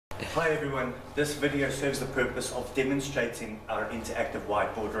Hi everyone, this video serves the purpose of demonstrating our interactive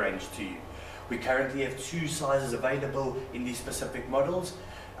whiteboard range to you. We currently have two sizes available in these specific models.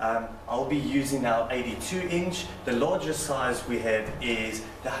 I'll be using our 82-inch. The largest size we have is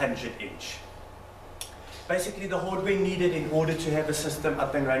the 100-inch. Basically, the hardware needed in order to have a system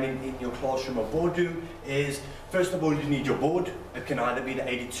up and running in your classroom or boardroom is, first of all, you need your board. It can either be the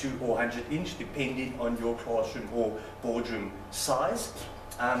 82 or 100-inch, depending on your classroom or boardroom size.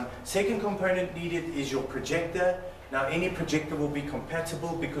 Second component needed is your projector. Now, any projector will be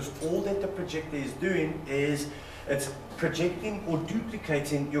compatible because all that the projector is doing is it's projecting or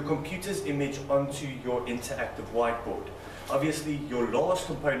duplicating your computer's image onto your interactive whiteboard. Obviously, your last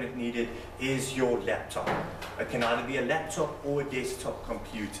component needed is your laptop. It can either be a laptop or a desktop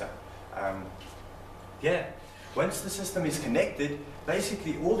computer. Once the system is connected,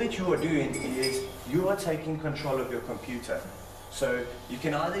 basically all that you are doing is you are taking control of your computer. So you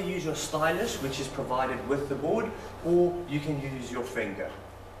can either use your stylus, which is provided with the board, or you can use your finger.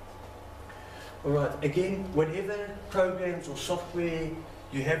 Alright, again, whatever programs or software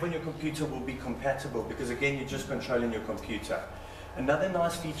you have on your computer will be compatible because again, you're just controlling your computer. Another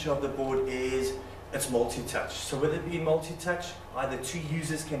nice feature of the board is it's multi-touch. So with it being multi-touch, either two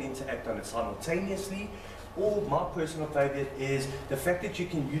users can interact on it simultaneously, or my personal favorite is the fact that you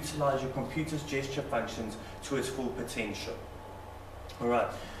can utilize your computer's gesture functions to its full potential.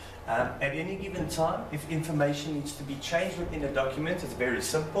 Alright, at any given time, if information needs to be changed within a document, it's very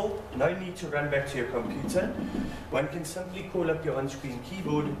simple. No need to run back to your computer. One can simply call up your on-screen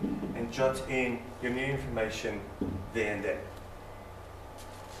keyboard and jot in your new information there and then.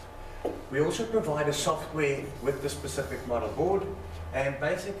 We also provide a software with the specific model board, and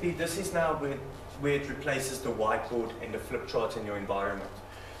basically this is now where it replaces the whiteboard and the flip chart in your environment.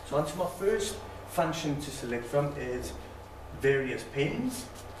 So onto my first function to select from is various pens.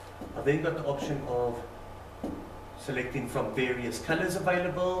 I've then got the option of selecting from various colors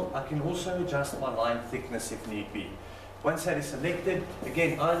available. I can also adjust my line thickness if need be. Once that is selected,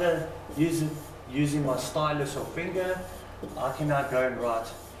 again, either using my stylus or finger, I can now go and write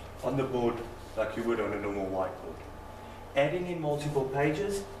on the board like you would on a normal whiteboard. Adding in multiple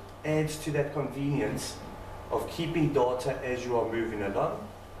pages adds to that convenience of keeping data as you are moving along,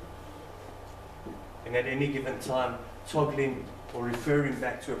 and at any given time toggling or referring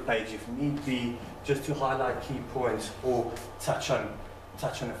back to a page if need be, just to highlight key points or touch on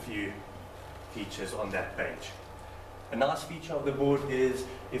a few features on that page. A nice feature of the board is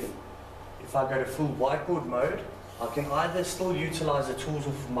if I go to full whiteboard mode, I can either still utilize the tools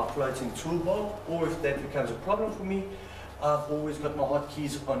of my floating toolbar, or if that becomes a problem for me, I've always got my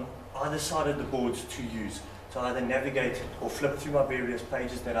hotkeys on either side of the boards to use to either navigate or flip through my various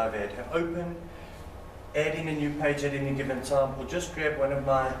pages that I've had open, add in a new page at any given time, or just grab one of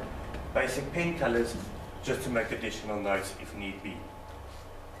my basic pen colors just to make additional notes if need be.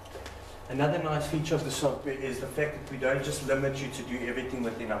 Another nice feature of the software is the fact that we don't just limit you to do everything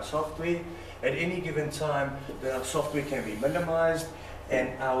within our software. At any given time, the software can be minimized, and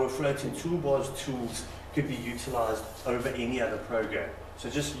our floating toolbars tools could be utilized over any other program. So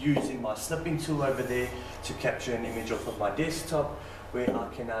just using my snipping tool over there to capture an image off of my desktop, where I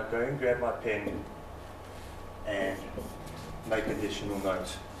can now go and grab my pen and make additional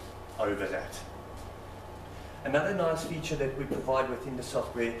notes over that. Another nice feature that we provide within the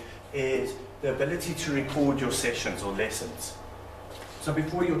software is the ability to record your sessions or lessons. So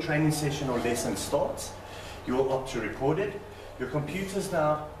before your training session or lesson starts, you will opt to record it. Your computer's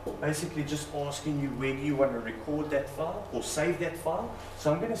now basically just asking you where do you want to record that file or save that file.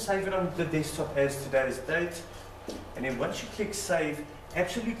 So I'm going to save it on the desktop as today's date, and then once you click save,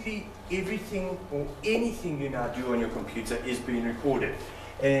 absolutely everything or anything you now do on your computer is being recorded.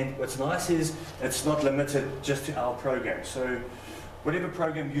 And what's nice is it's not limited just to our program. So whatever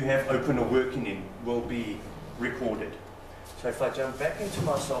program you have open or working in will be recorded. So if I jump back into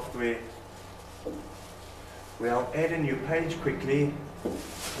my software, where I'll add a new page quickly,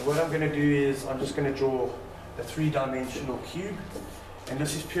 what I'm going to do is I'm just going to draw a three-dimensional cube. And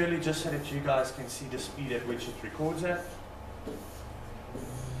this is purely just so that you guys can see the speed at which it records at.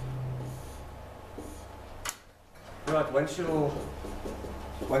 Right, once your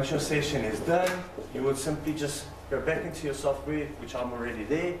session is done, you will simply just go back into your software, which I'm already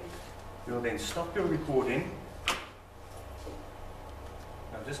there. You'll then stop your recording.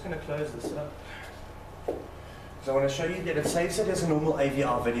 I'm just going to close this up. So I want to show you that it saves it as a normal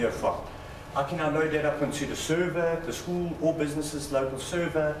AVR video file. I can now load that up onto the server, the school or business's local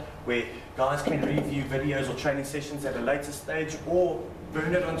server, where guys can review videos or training sessions at a later stage, or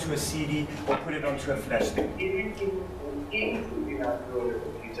burn it onto a CD or put it onto a flash stick.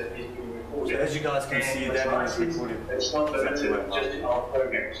 means that he's being recorded. So as you guys can see, that is recorded. It's not limited just in our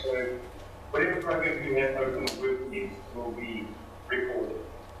program. So whatever program you have open or working in will be recorded.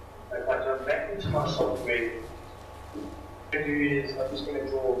 If I jump back into my software, what I do is I'm just going to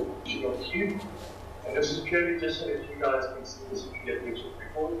draw a cube. And this is purely just so that you guys can see this video which is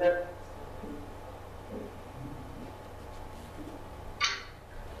recorded that.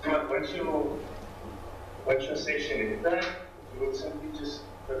 Right, once your session is done, you will simply just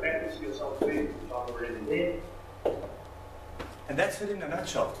go back into your software, which I've already there. And that's it in a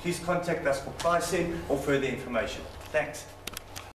nutshell. Please contact us for pricing or further information. Thanks.